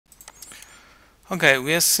Okay,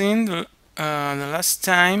 we have seen the last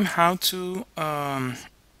time how to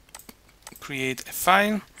create a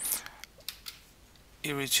file,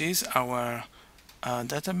 which is our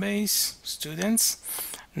database students.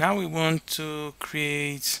 Now we want to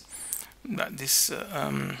create this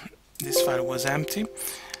file was empty.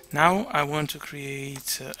 Now I want to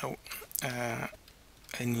create a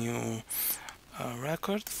new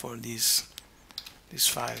record for this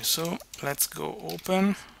file. So let's go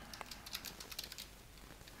open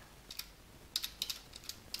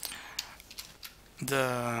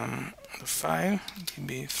the file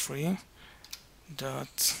db3.db.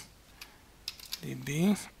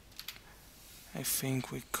 I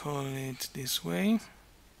think we call it this way,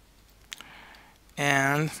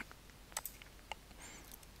 and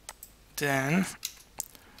then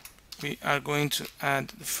we are going to add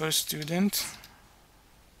the first student.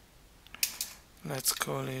 Let's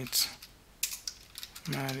call it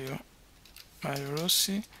Mario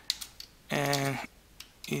Rossi, and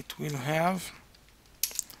it will have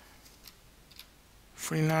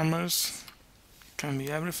 3 numbers, can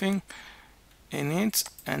be everything in it,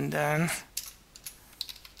 and then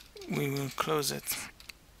we will close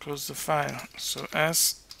the file. So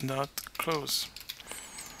s.close.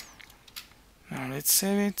 Now let's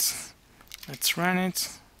save it, let's run it.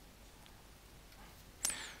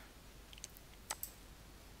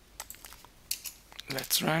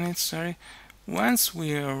 Sorry. Once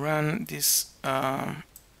we run this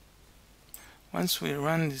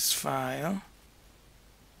file,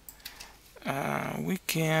 we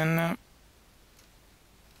can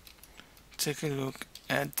take a look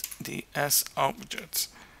at the S objects,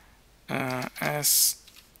 as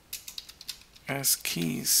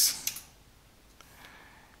keys,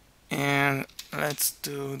 and let's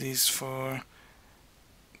do this for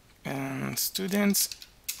students.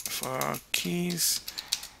 For keys,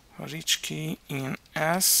 for each key in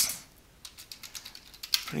S,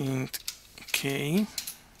 print K.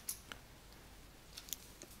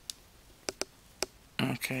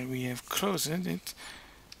 Okay, we have closed it,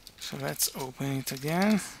 so let's open it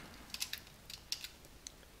again.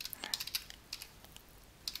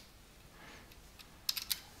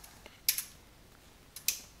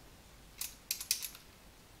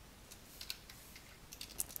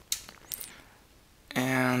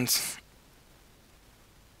 And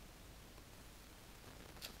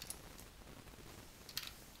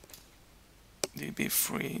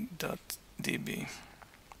db3.db.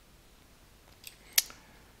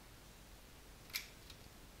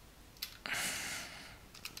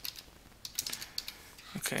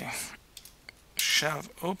 Okay, shelve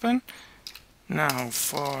open. Now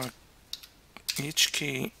for each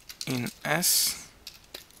key in S,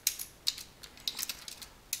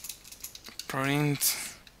 print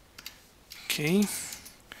K,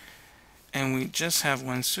 and we just have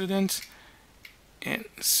one student, and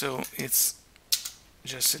so it's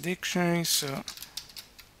just a dictionary, so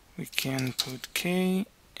we can put K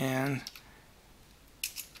and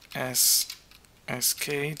sk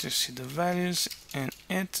to see the values and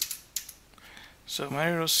it. So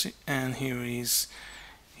Mario Rossi, and here is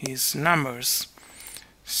his numbers.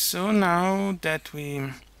 So now that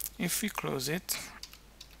if we close it,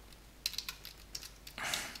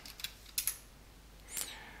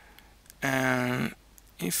 and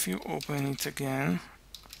if you open it again,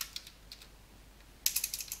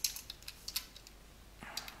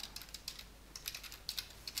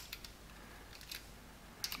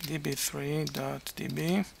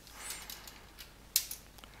 db3.db,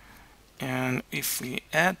 and if we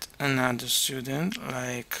add another student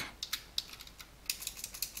like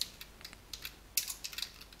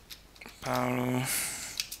Paolo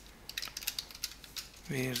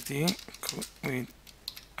Verdi with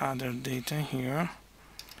other data here,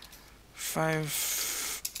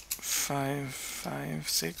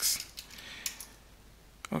 5556.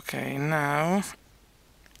 Okay, now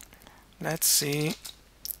let's see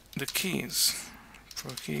the keys. For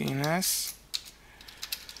key in S,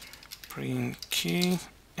 print key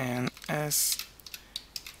and S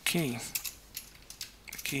key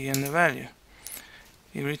and the value.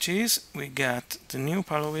 Here it is, we got the new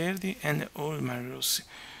Paolo Verdi and the old Mario Rossi.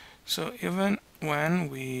 So even when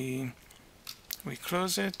we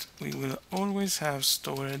close it, we will always have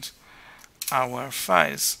stored our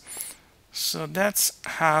files. So that's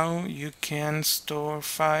how you can store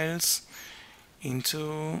files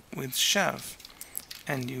with shelve,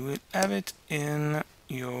 and you will have it in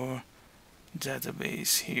your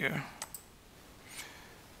database here.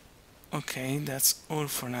 Okay, that's all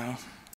for now.